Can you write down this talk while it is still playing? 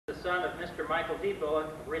Mr. Michael D. Bullock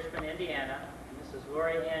of Richmond, Indiana, and Mrs.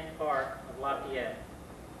 Lori Ann Clark of Lafayette.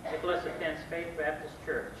 Nicholas attends Faith Baptist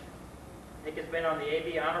Church. Nick has been on the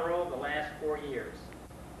AB Honor Roll the last 4 years.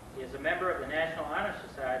 He is a member of the National Honor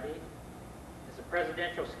Society, is a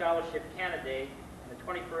Presidential Scholarship candidate, and a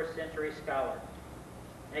 21st Century Scholar.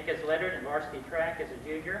 Nick has lettered in varsity track as a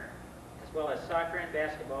junior, as well as soccer and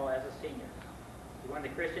basketball as a senior. He won the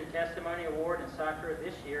Christian Testimony Award in soccer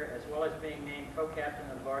this year, as well as being named co-captain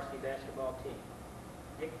of the varsity basketball team.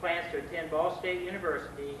 Nick plans to attend Ball State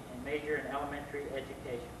University and major in elementary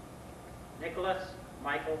education. Nicholas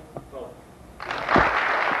Michael Bullock.